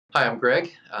Hi, I'm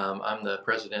Greg. I'm the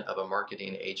president of a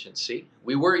marketing agency.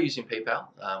 We were using PayPal.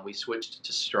 We switched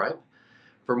to Stripe.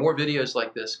 For more videos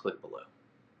like this, click below.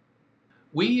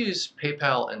 We use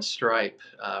PayPal and Stripe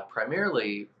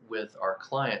primarily with our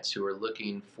clients who are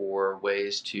looking for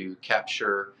ways to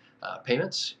capture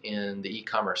payments in the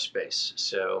e-commerce space.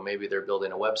 So maybe they're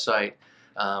building a website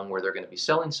where they're going to be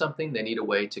selling something. They need a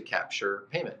way to capture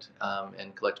payment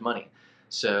and collect money.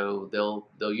 So they'll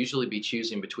usually be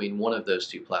choosing between one of those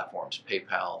two platforms,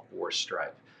 PayPal or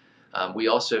Stripe. We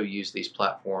also use these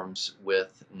platforms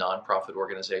with nonprofit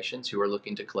organizations who are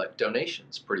looking to collect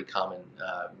donations. Pretty common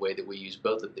way that we use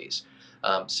both of these.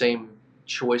 Same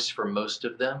choice for most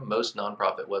of them. Most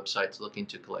nonprofit websites looking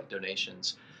to collect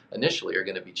donations initially are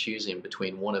going to be choosing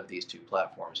between one of these two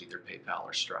platforms, either PayPal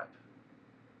or Stripe.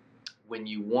 When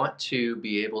you want to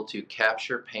be able to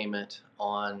capture payment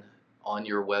on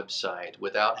your website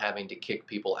without having to kick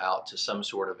people out to some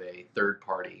sort of a third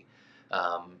party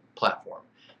platform,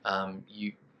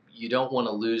 you don't want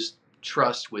to lose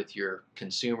trust with your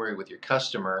consumer, with your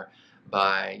customer,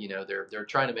 by they're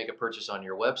trying to make a purchase on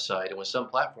your website, and with some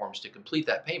platforms to complete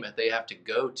that payment they have to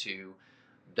go to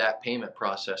that payment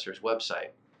processor's website.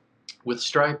 With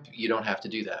Stripe, you don't have to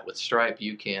do that. With Stripe,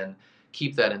 you can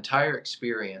keep that entire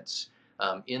experience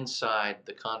inside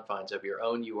the confines of your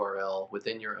own URL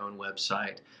within your own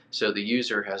website. So the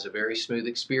user has a very smooth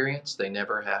experience. They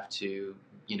never have to,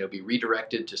 be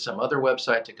redirected to some other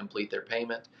website to complete their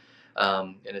payment.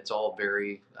 And it's all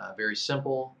very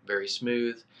simple, very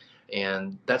smooth.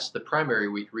 And that's the primary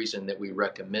reason that we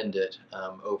recommend it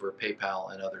over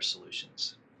PayPal and other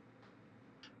solutions.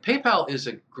 PayPal is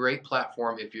a great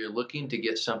platform if you're looking to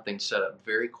get something set up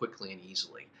very quickly and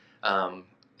easily. Um,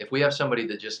 if we have somebody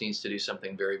that just needs to do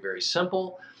something very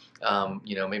simple,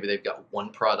 maybe they've got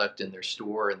one product in their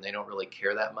store and they don't really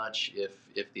care that much.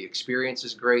 If the experience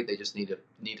is great, they just need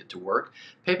it to work.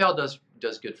 PayPal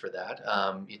does good for that.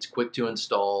 It's quick to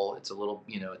install. It's a little,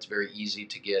 it's very easy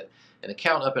to get an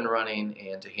account up and running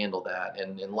and to handle that.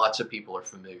 And lots of people are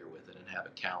familiar with it and have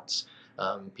accounts.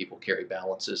 People carry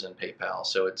balances in PayPal,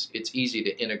 so it's easy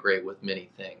to integrate with many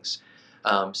things.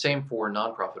 Same for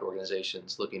nonprofit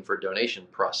organizations looking for donation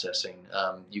processing.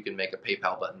 You can make a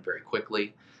PayPal button very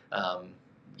quickly.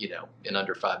 In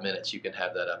under 5 minutes, you can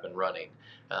have that up and running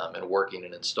and working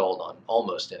and installed on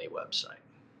almost any website.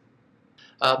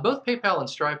 Both PayPal and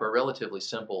Stripe are relatively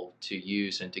simple to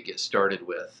use and to get started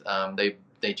with.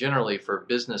 They generally, for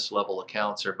business level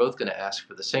accounts, are both going to ask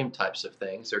for the same types of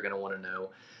things. They're going to want to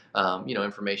know,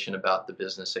 information about the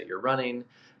business that you're running,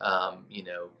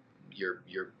 your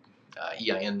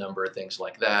EIN number, things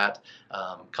like that,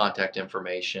 contact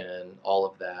information, all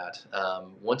of that.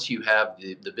 Once you have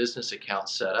the business account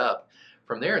set up,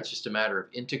 from there, it's just a matter of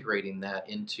integrating that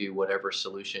into whatever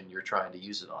solution you're trying to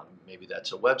use it on. Maybe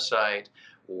that's a website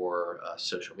or a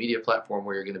social media platform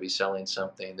where you're going to be selling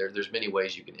something. There's many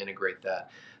ways you can integrate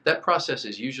that. That process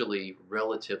is usually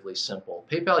relatively simple.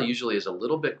 PayPal usually is a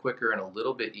little bit quicker and a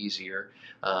little bit easier.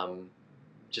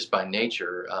 Just by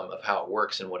nature of how it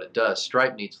works and what it does.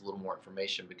 Stripe needs a little more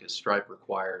information because Stripe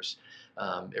requires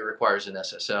an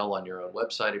SSL on your own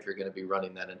website if you're going to be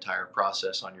running that entire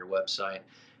process on your website.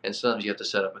 And sometimes you have to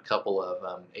set up a couple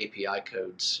of API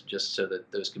codes just so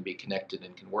that those can be connected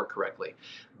and can work correctly.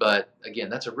 But again,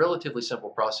 that's a relatively simple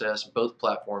process. Both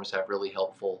platforms have really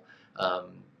helpful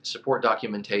support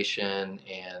documentation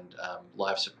and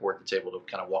live support that's able to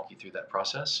kind of walk you through that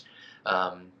process.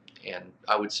 And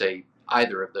I would say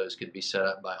either of those could be set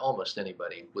up by almost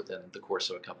anybody within the course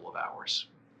of a couple of hours.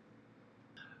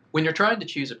 When you're trying to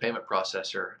choose a payment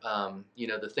processor,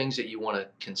 the things that you want to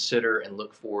consider and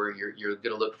look for, you're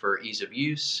going to look for ease of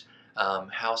use.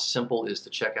 How simple is the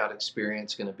checkout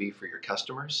experience going to be for your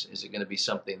customers? Is it going to be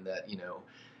something that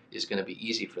is going to be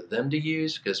easy for them to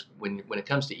use? Because when it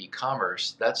comes to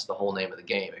e-commerce, that's the whole name of the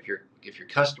game. If your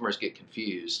customers get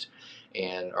confused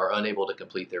and are unable to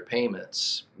complete their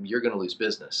payments, you're going to lose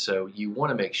business. So you want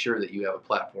to make sure that you have a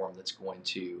platform that's going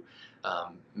to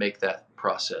make that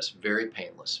process very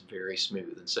painless, very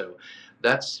smooth. And so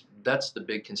that's the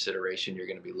big consideration you're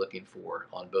going to be looking for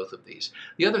on both of these.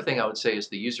 The other thing I would say is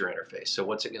the user interface. So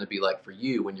what's it going to be like for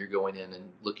you when you're going in and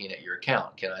looking at your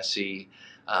account? Can I see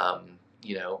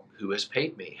who has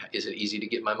paid me? Is it easy to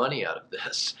get my money out of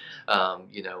this?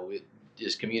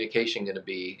 Is communication going to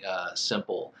be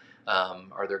simple?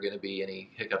 Are there going to be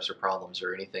any hiccups or problems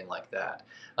or anything like that?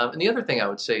 And the other thing I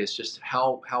would say is just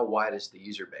how wide is the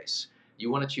user base? You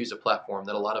want to choose a platform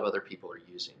that a lot of other people are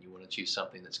using. You want to choose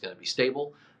something that's going to be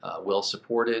stable, well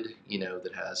supported,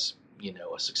 that has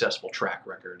a successful track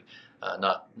record,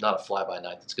 not a fly by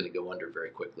night that's going to go under very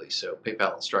quickly. So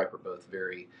PayPal and Stripe are both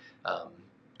very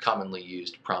commonly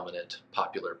used, prominent,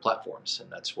 popular platforms, and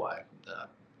that's why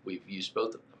we've used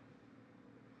both of them.